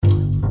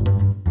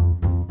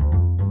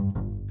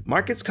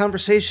Markets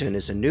Conversation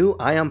is a new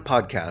ION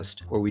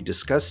podcast where we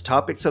discuss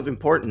topics of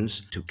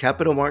importance to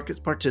capital markets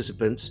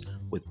participants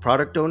with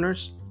product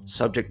owners,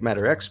 subject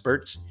matter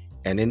experts,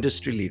 and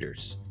industry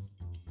leaders.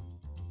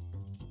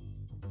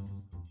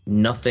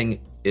 Nothing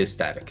is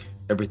static.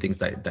 Everything's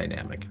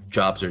dynamic.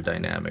 Jobs are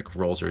dynamic,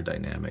 roles are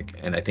dynamic,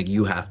 and I think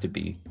you have to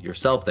be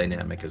yourself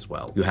dynamic as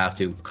well. You have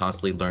to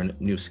constantly learn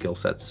new skill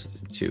sets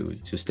to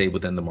stay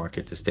within the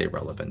market, to stay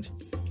relevant.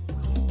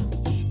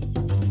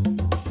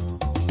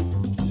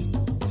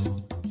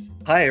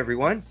 Hi,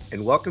 everyone,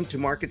 and welcome to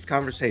Markets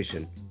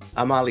Conversation.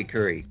 I'm Ali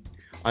Curry.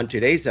 On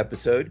today's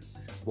episode,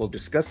 we'll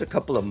discuss a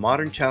couple of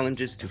modern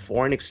challenges to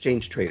foreign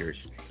exchange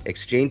traders,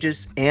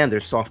 exchanges, and their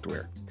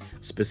software,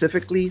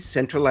 specifically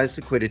centralized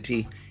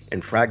liquidity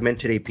and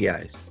fragmented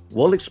APIs.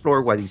 We'll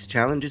explore why these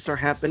challenges are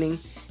happening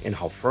and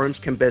how firms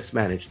can best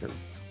manage them.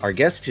 Our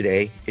guest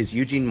today is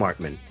Eugene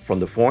Markman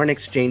from the Foreign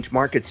Exchange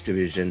Markets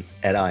Division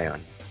at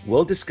ION.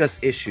 We'll discuss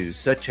issues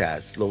such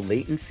as low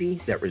latency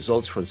that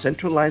results from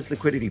centralized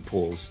liquidity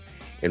pools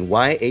and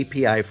why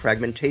API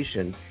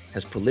fragmentation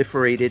has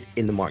proliferated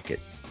in the market.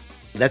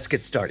 Let's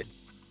get started.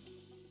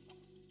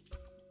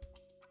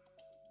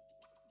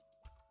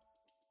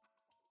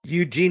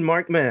 Eugene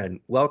Markman,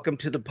 welcome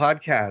to the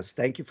podcast.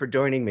 Thank you for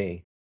joining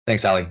me.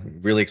 Thanks, Ali.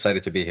 Really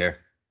excited to be here.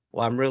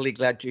 Well, I'm really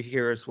glad you're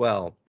here as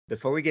well.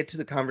 Before we get to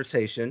the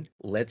conversation,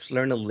 let's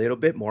learn a little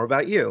bit more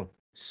about you.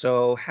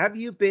 So have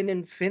you been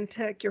in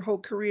fintech your whole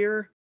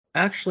career?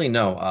 Actually,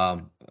 no.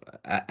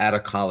 Out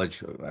of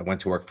college, I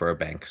went to work for a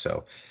bank.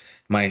 So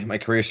my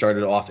career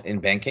started off in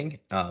banking,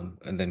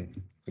 and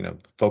then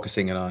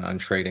focusing on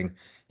trading.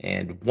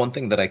 And one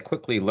thing that I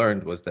quickly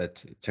learned was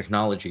that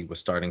technology was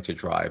starting to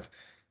drive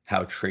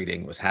how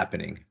trading was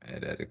happening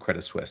at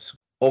Credit Suisse.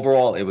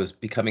 Overall, it was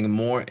becoming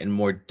more and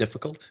more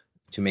difficult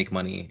to make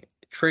money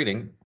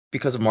trading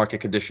because of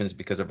market conditions,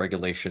 because of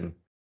regulation.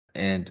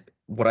 And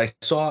what I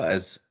saw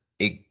as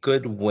a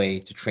good way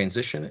to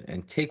transition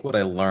and take what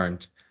I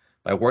learned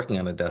by working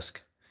on a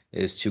desk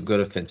is to go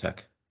to fintech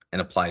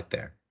and apply it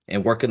there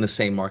and work in the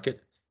same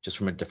market, just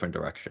from a different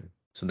direction.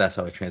 So that's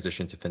how I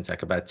transitioned to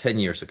fintech about 10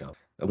 years ago.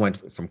 I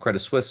went from Credit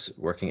Suisse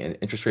working in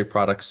interest rate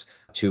products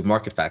to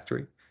Market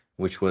Factory,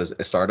 which was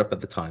a startup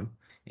at the time.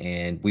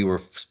 And we were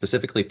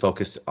specifically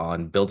focused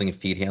on building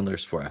feed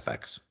handlers for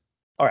FX.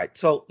 All right,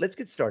 so let's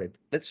get started.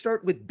 Let's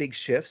start with big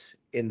shifts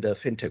in the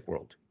fintech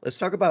world. Let's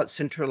talk about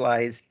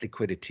centralized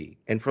liquidity.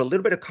 And for a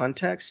little bit of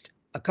context,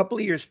 a couple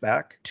of years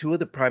back, two of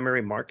the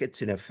primary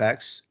markets in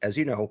FX, as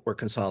you know, were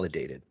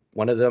consolidated.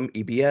 One of them,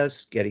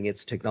 EBS, getting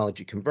its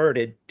technology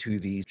converted to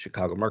the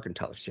Chicago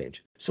Mercantile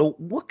Exchange. So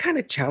what kind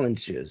of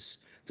challenges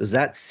does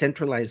that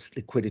centralized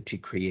liquidity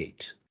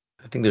create?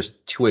 I think there's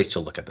two ways to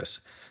look at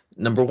this.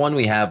 Number one,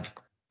 we have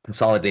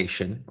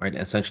consolidation, right,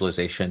 and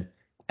centralization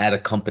at a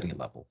company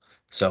level.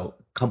 So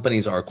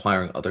companies are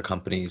acquiring other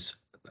companies,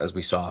 as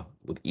we saw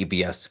with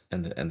EBS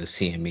and the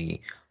CME,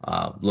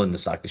 London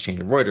Stock Exchange,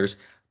 and Reuters.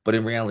 But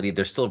in reality,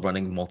 they're still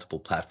running multiple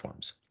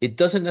platforms. It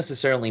doesn't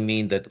necessarily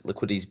mean that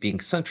liquidity is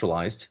being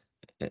centralized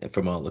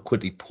from a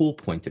liquidity pool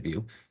point of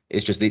view.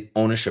 It's just the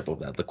ownership of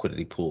that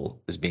liquidity pool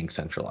is being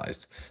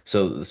centralized.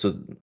 So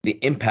the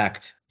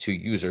impact to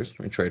users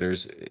and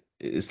traders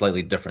is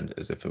slightly different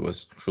as if it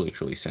was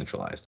truly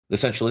centralized. The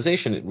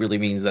centralization, it really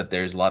means that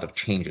there's a lot of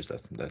changes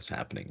that's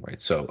happening, right?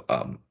 So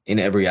in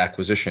every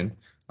acquisition,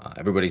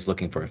 everybody's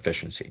looking for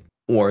efficiency,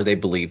 or they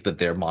believe that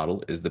their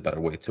model is the better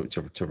way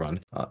to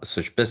run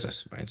such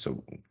business, right?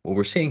 So what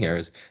we're seeing here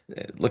is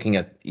looking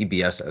at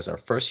EBS as our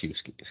first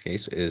use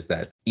case is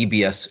that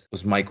EBS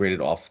was migrated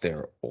off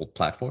their old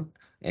platform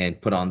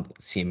and put on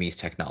CME's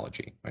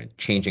technology, right?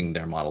 Changing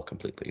their model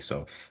completely.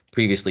 So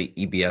previously,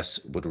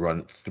 EBS would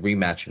run 3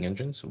 matching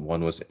engines.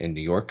 One was in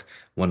New York,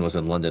 one was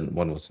in London,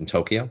 one was in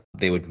Tokyo.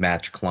 They would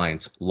match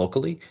clients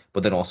locally,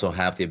 but then also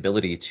have the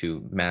ability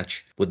to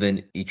match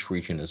within each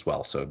region as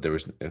well. So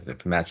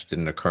if a match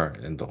didn't occur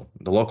in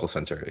the local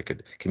center, it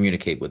could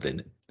communicate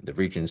within the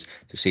regions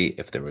to see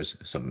if there was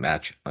some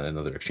match on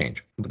another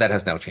exchange. But that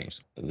has now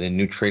changed. The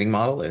new trading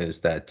model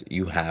is that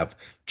you have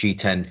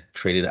G10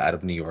 traded out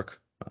of New York,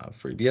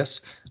 for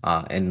EBS,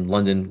 and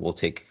London will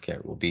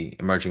be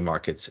emerging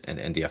markets and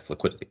NDF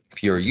liquidity.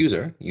 If you're a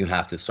user, you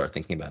have to start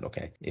thinking about,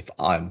 okay, if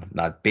I'm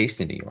not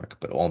based in New York,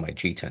 but all my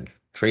G10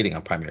 trading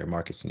on primary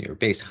markets in New York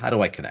base, how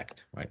do I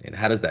connect, right? And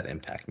how does that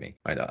impact me,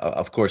 right?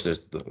 Of course,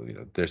 there's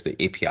the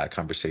API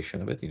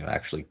conversation of it,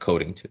 actually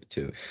coding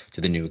to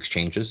the new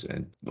exchanges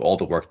and all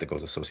the work that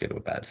goes associated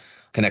with that,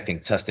 connecting,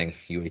 testing,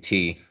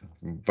 UAT,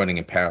 running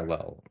in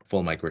parallel,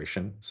 full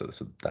migration. So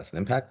that's an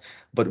impact.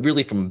 But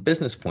really, from a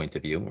business point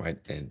of view, right?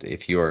 And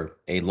if you're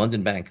a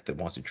London bank that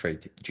wants to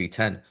trade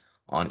G10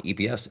 on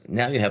EBS,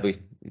 now you have a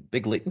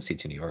big latency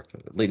to New York,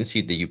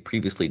 latency that you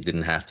previously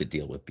didn't have to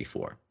deal with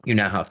before. You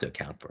now have to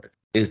account for it.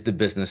 Is the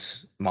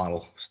business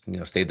model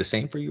stay the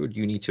same for you, or do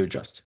you need to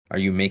adjust? Are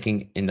you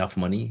making enough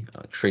money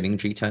trading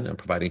G10 and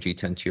providing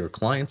G10 to your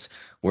clients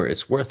where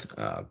it's worth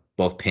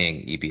both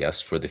paying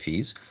EBS for the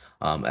fees,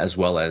 as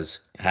well as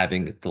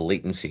having the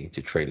latency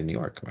to trade in New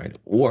York, right?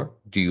 Or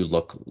do you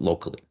look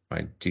locally?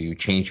 right? Do you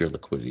change your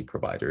liquidity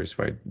providers,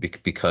 right?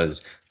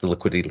 Because the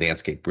liquidity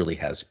landscape really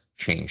has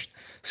changed.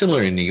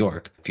 Similar in New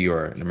York, if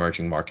you're an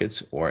emerging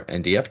markets or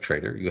NDF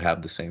trader, you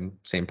have the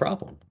same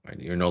problem, right?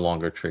 You're no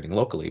longer trading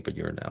locally, but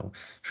you're now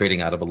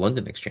trading out of a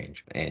London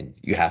exchange, and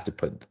you have to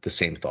put the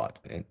same thought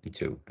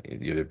into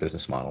your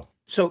business model.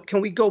 So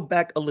can we go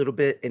back a little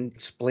bit and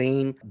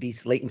explain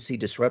these latency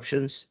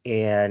disruptions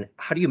and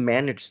how do you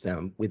manage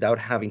them without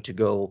having to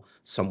go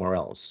somewhere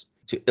else?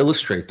 To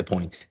illustrate the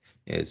point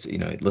is,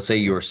 let's say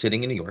you're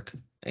sitting in New York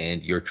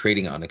and you're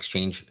trading on an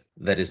exchange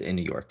that is in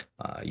New York.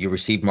 You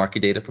receive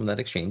market data from that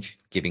exchange,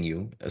 giving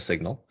you a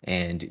signal,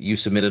 and you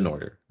submit an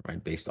order,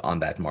 right, based on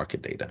that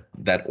market data.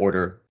 That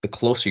order, the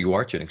closer you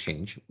are to an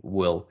exchange,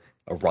 will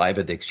arrive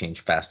at the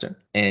exchange faster.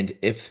 And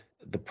if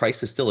the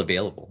price is still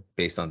available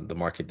based on the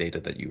market data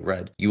that you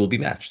read, you will be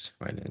matched,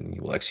 right? And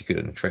you will execute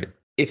in a trade.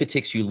 If it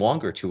takes you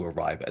longer to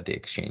arrive at the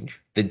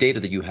exchange, the data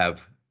that you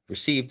have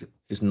received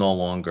is no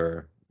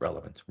longer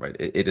relevant, right?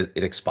 It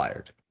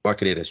expired.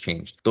 Market data has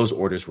changed. Those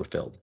orders were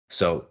filled.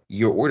 So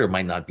your order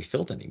might not be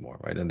filled anymore,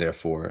 right? And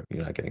therefore,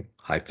 you're not getting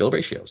high fill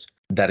ratios.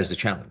 That is the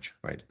challenge,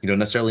 right? You don't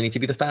necessarily need to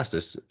be the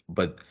fastest,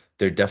 but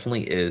there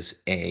definitely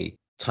is a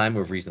time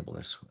of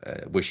reasonableness,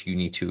 which you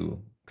need to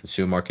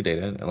consume market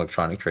data and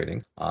electronic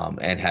trading,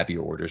 and have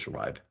your orders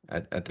arrive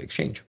at the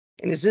exchange.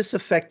 And is this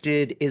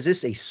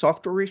a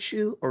software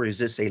issue or is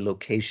this a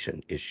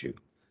location issue?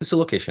 It's a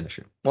location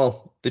issue.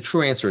 Well, the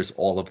true answer is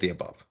all of the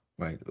above,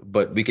 right?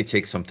 But we could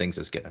take some things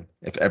as given.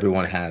 If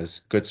everyone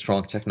has good,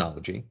 strong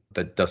technology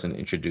that doesn't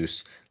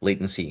introduce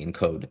latency in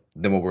code,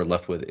 then what we're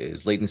left with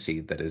is latency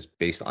that is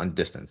based on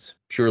distance,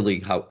 purely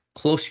how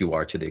close you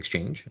are to the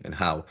exchange and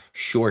how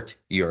short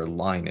your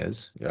line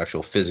is, your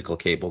actual physical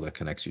cable that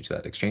connects you to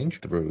that exchange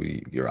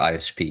through your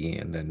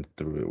ISP and then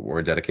through or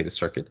a dedicated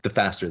circuit, the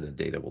faster the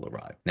data will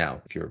arrive.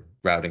 Now, if you're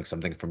routing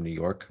something from New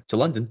York to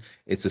London,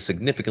 it's a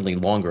significantly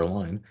longer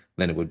line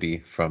than it would be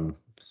from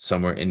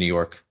somewhere in New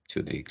York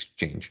to the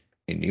exchange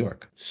in New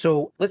York.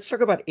 So let's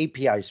talk about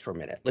APIs for a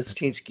minute. Let's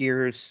change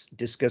gears,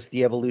 discuss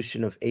the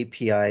evolution of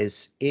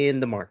APIs in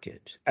the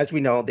market. As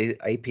we know, the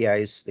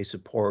APIs, they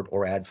support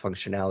or add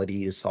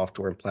functionality to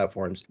software and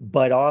platforms,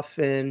 but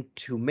often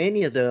too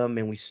many of them,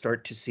 and we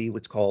start to see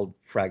what's called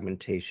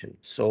fragmentation.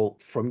 So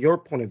from your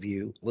point of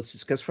view, let's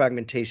discuss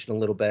fragmentation a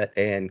little bit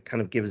and kind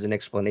of give us an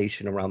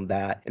explanation around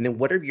that. And then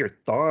what are your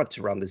thoughts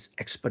around this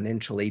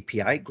exponential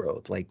API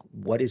growth? Like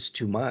what is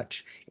too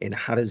much and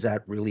how does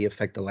that really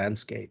affect the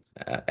landscape?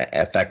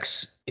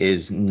 FX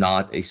is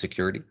not a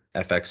security.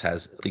 FX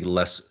has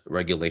less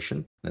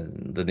regulation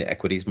than the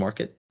equities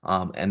market.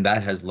 And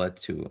that has led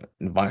to an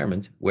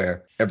environment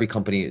where every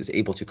company is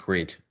able to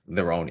create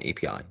their own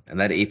API. And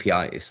that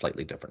API is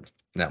slightly different.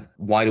 Now,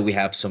 why do we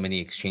have so many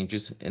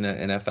exchanges in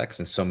FX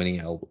and so many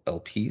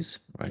LPs,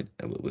 right?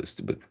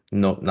 With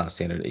not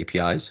standard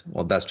APIs?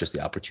 Well, that's just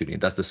the opportunity.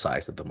 That's the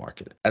size of the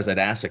market. As an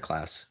asset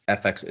class,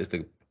 FX is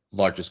the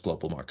largest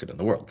global market in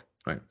the world,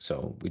 right?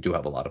 So we do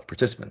have a lot of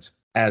participants.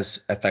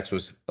 As FX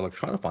was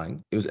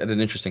electronifying, it was at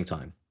an interesting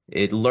time.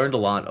 It learned a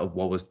lot of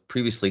what was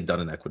previously done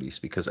in equities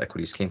because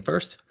equities came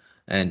first.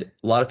 And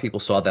a lot of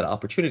people saw that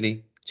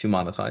opportunity to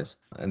monetize.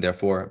 And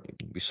therefore,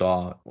 we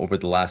saw over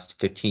the last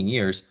 15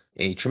 years,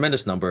 a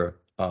tremendous number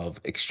of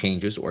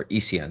exchanges or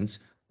ECNs,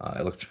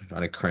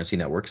 electronic currency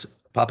networks,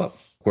 pop up.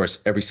 Of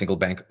course, every single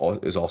bank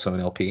is also an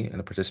LP and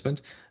a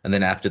participant. And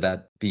then after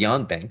that,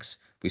 beyond banks,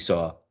 we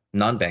saw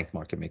non-bank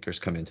market makers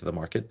come into the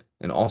market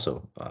and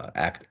also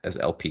act as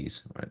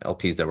LPs, right?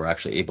 LPs that were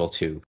actually able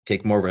to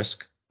take more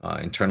risk,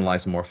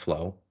 internalize more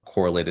flow,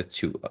 correlate it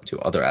to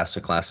other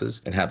asset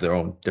classes, and have their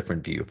own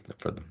different view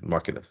for the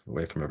market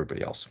away from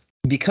everybody else.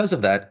 Because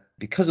of that,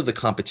 because of the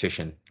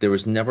competition, there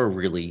was never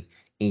really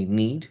a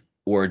need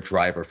or a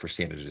driver for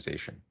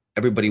standardization.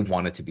 Everybody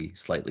wanted to be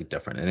slightly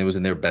different, and it was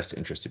in their best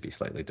interest to be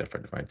slightly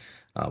different, right?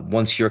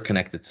 Once you're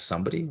connected to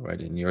somebody, right,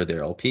 and you're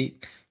their LP,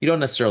 you don't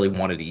necessarily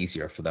want it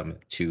easier for them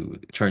to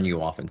turn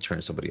you off and turn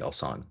somebody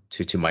else on,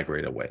 to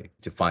migrate away,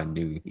 to find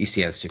new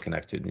ECNs to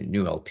connect to,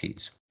 new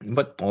LPs.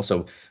 But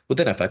also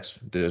within FX,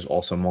 there's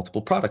also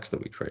multiple products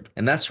that we trade.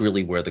 And that's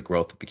really where the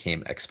growth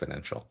became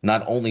exponential.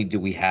 Not only do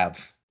we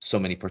have so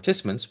many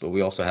participants, but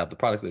we also have the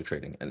products that are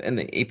trading. And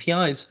the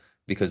APIs,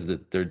 because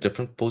they're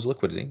different pools of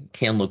liquidity,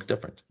 can look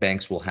different.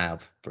 Banks will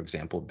have, for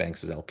example,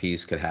 banks as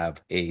LPs could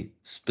have a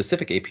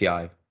specific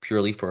API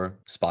purely for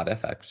spot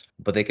FX,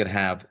 but they could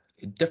have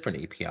a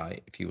different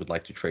API if you would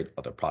like to trade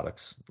other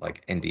products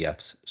like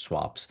NDFs,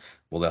 swaps.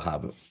 Well, they'll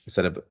have,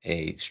 instead of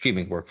a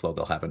streaming workflow,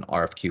 they'll have an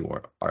RFQ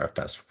or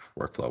RFS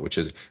workflow, which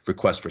is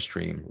request for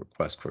stream,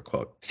 request for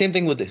quote. Same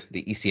thing with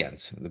the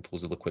ECNs, the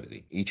pools of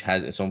liquidity. Each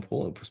had its own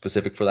pool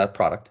specific for that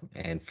product.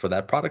 And for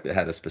that product, it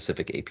had a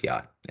specific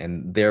API.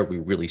 And there we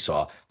really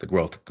saw the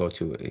growth go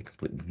to a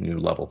complete new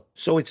level.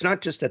 So it's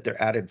not just that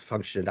they're adding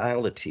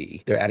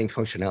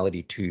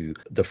functionality to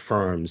the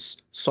firm's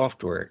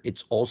software.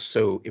 It's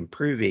also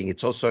improving.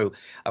 It's also,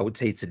 I would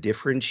say it's a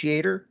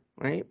differentiator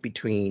right?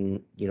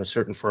 Between,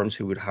 certain firms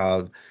who would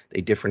have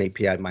a different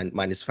API,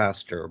 mine is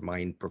faster,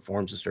 mine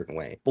performs a certain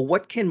way. But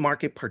what can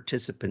market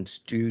participants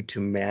do to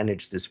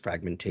manage this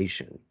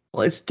fragmentation?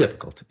 Well, it's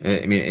difficult.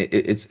 I mean,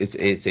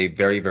 it's a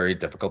very, very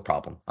difficult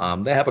problem.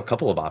 They have a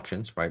couple of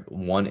options, right?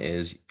 One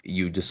is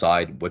you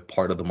decide what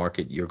part of the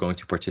market you're going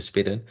to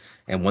participate in,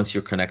 and once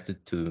you're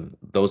connected to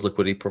those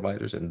liquidity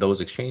providers and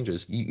those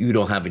exchanges, you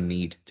don't have a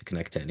need to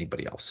connect to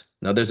anybody else.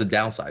 Now, there's a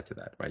downside to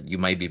that, right? You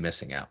might be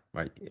missing out,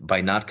 right? By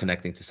not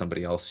connecting to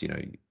somebody else,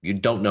 you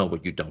don't know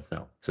what you don't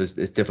know. So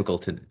it's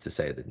difficult to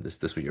say that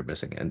this is what you're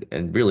missing,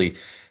 and really,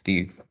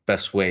 the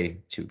best way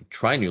to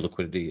try new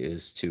liquidity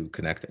is to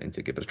connect and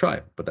to give it a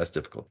try, but that's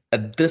difficult.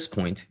 At this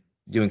point,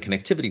 doing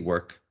connectivity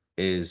work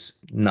is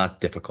not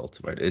difficult,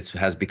 right? It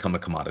has become a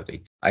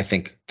commodity. I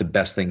think the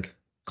best thing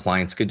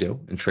clients could do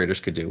and traders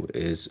could do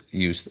is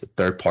use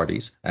third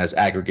parties as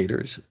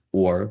aggregators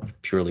or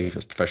purely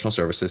as professional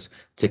services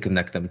to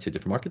connect them to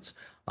different markets.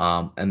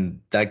 And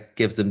that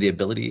gives them the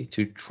ability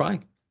to try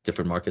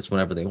different markets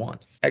whenever they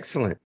want.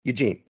 Excellent.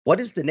 Eugene,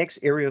 what is the next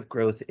area of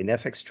growth in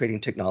FX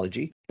trading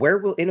technology? Where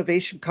will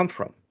innovation come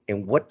from?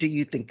 And what do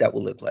you think that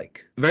will look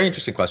like? Very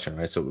interesting question,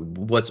 right? So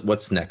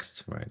what's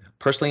next, right?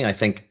 Personally, I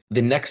think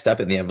the next step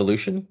in the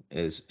evolution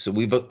is, so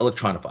we've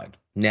electronified.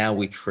 Now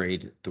we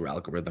trade through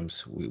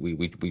algorithms.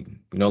 We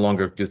no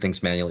longer do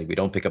things manually. We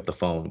don't pick up the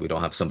phone. We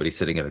don't have somebody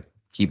sitting at a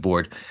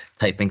keyboard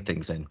typing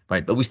things in,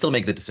 right? But we still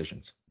make the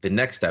decisions. The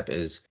next step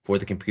is for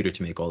the computer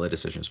to make all the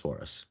decisions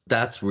for us.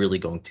 That's really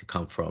going to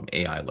come from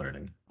AI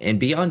learning. And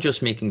beyond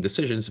just making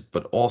decisions,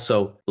 but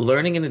also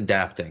learning and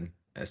adapting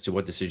as to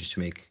what decisions to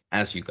make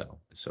as you go.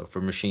 So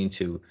for machine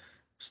to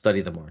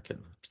study the market,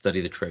 study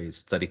the trades,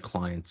 study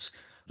clients,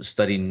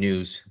 study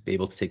news, be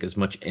able to take as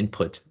much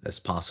input as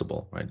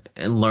possible, right?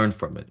 And learn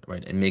from it,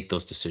 right? And make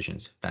those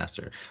decisions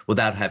faster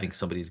without having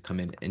somebody to come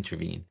in and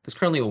intervene. Because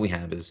currently what we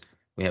have is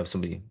we have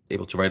somebody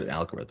able to write an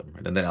algorithm,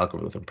 right? And that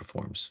algorithm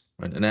performs,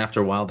 right? And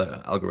after a while,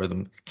 that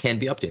algorithm can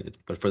be updated.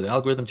 But for the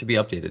algorithm to be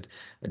updated,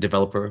 a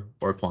developer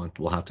or a quant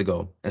will have to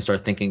go and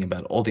start thinking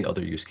about all the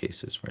other use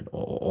cases, right?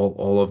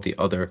 All of the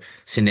other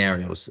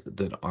scenarios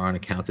that aren't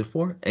accounted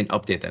for and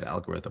update that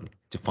algorithm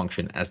to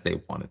function as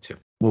they want it to.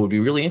 What would be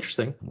really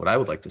interesting, what I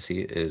would like to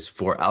see, is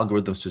for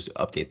algorithms to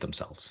update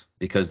themselves,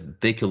 because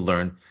they could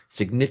learn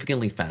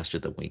significantly faster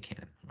than we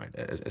can, right,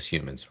 as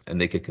humans,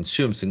 and they could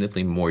consume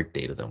significantly more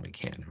data than we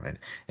can, right?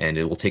 And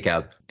it will take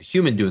out the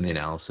human doing the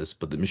analysis,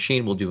 but the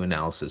machine will do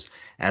analysis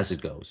as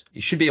it goes.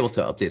 It should be able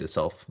to update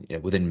itself,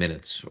 within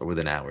minutes or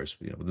within hours,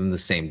 within the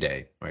same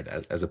day, right?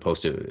 As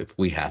opposed to if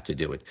we have to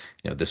do it,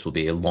 this will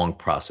be a long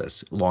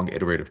process, long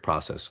iterative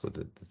process with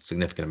a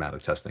significant amount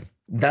of testing.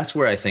 That's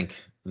where I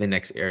think the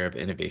next area of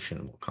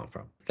innovation will come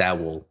from. That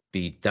will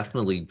be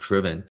definitely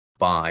driven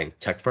by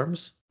tech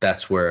firms.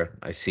 That's where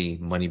I see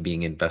money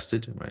being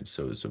invested, right?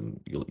 So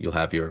you'll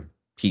have your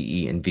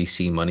PE and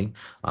VC money.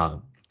 The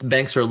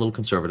banks are a little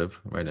conservative,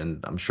 right? And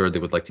I'm sure they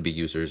would like to be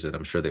users, and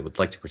I'm sure they would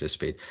like to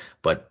participate.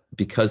 But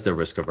because they're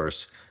risk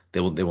averse, they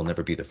will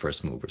never be the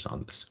first movers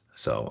on this.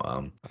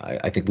 So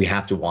I think we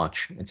have to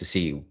watch and to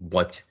see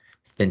what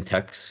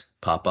fintechs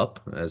pop up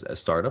as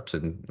startups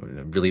and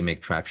really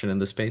make traction in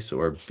the space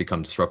or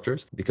become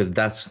disruptors, because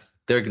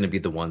they're going to be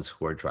the ones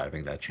who are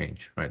driving that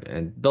change, right?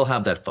 And they'll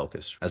have that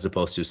focus as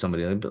opposed to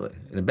somebody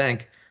in a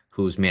bank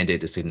whose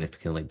mandate is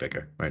significantly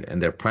bigger, right?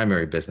 And their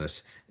primary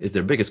business is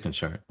their biggest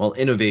concern. While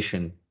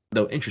innovation,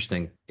 though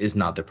interesting, is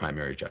not their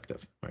primary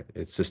objective, right?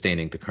 It's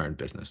sustaining the current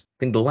business. I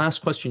think the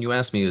last question you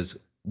asked me is,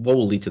 what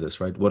will lead to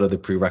this, right? What are the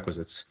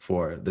prerequisites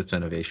for this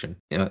innovation?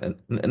 And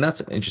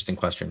that's an interesting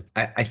question.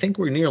 I think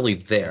we're nearly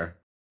there.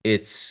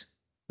 It's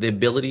the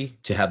ability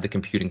to have the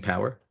computing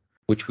power,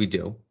 which we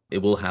do. It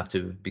will have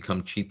to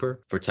become cheaper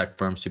for tech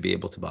firms to be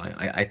able to buy.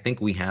 I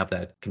think we have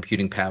that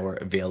computing power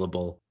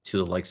available to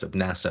the likes of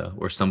NASA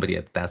or somebody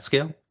at that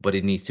scale, but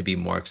it needs to be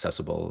more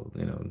accessible,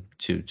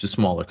 to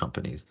smaller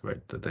companies, right?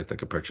 That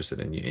could purchase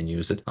it and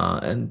use it.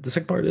 And the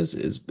second part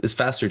is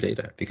faster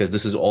data, because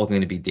this is all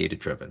going to be data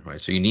driven, right?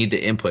 So you need the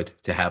input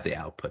to have the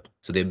output.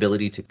 So the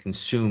ability to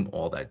consume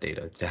all that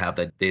data, to have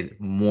that data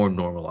more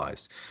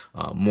normalized,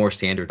 more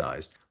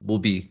standardized, will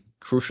be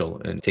crucial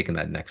in taking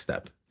that next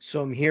step. So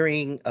I'm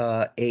hearing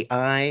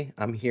AI,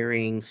 I'm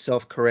hearing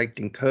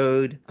self-correcting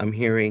code, I'm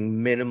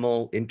hearing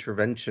minimal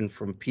intervention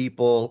from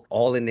people,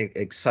 all in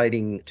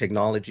exciting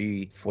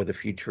technology for the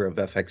future of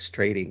FX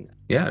trading.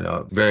 Yeah,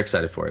 no, very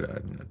excited for it. I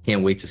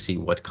can't wait to see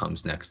what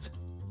comes next.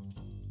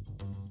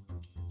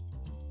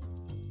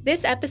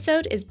 This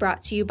episode is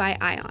brought to you by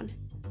Ion.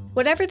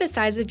 Whatever the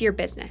size of your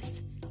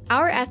business,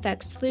 our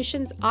FX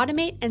solutions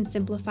automate and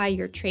simplify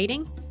your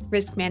trading,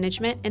 risk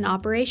management, and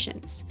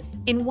operations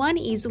in one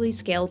easily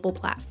scalable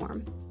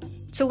platform.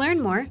 To learn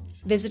more,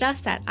 visit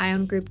us at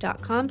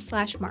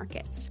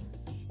iongroup.com/markets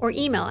or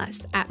email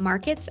us at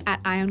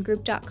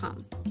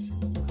markets@iongroup.com.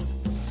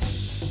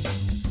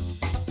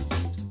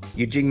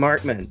 Eugene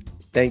Markman,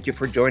 thank you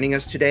for joining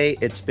us today.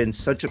 It's been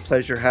such a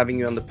pleasure having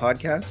you on the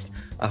podcast.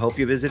 I hope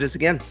you visit us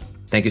again.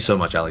 Thank you so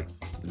much, Ali.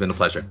 It's been a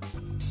pleasure.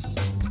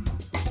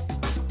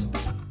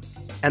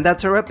 And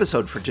that's our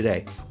episode for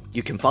today.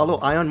 You can follow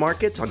Ion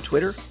Markets on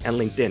Twitter and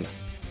LinkedIn.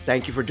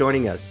 Thank you for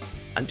joining us.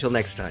 Until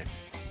next time.